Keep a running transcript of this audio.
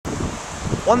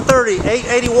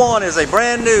130-881 is a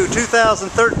brand new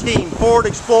 2013 Ford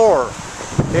Explorer.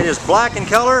 It is black in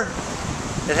color.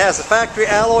 It has the factory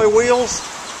alloy wheels.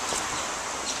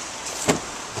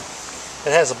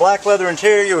 It has a black leather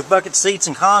interior with bucket seats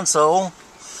and console.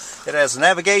 It has a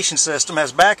navigation system,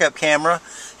 has backup camera,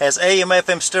 has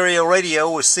AM/FM stereo radio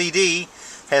with CD,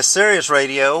 has Sirius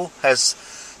radio, has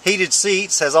heated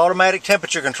seats, has automatic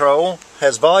temperature control,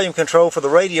 has volume control for the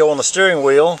radio on the steering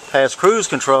wheel, has cruise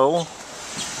control,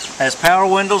 has power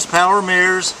windows, power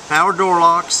mirrors, power door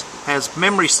locks, has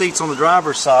memory seats on the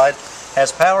driver's side,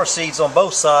 has power seats on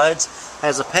both sides,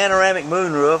 has a panoramic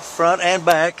moonroof front and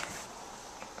back.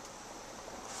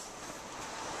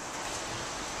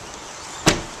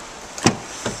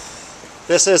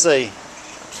 This is a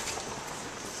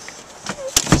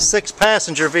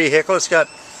 6-passenger vehicle. It's got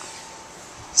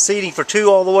seating for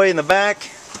 2 all the way in the back,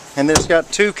 and then it's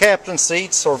got 2 captain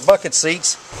seats or bucket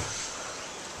seats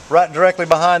right directly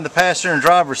behind the passenger and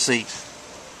driver's seat.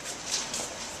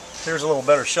 Here's a little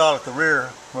better shot at the rear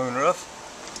moonroof.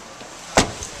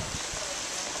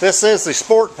 This is the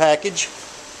Sport package.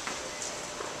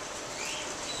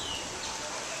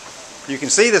 You can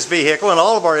see this vehicle and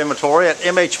all of our inventory at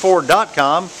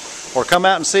mhford.com, or come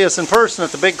out and see us in person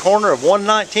at the big corner of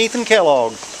 119th and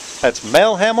Kellogg. That's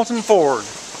Mel Hamilton Ford.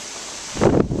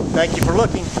 Thank you for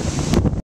looking.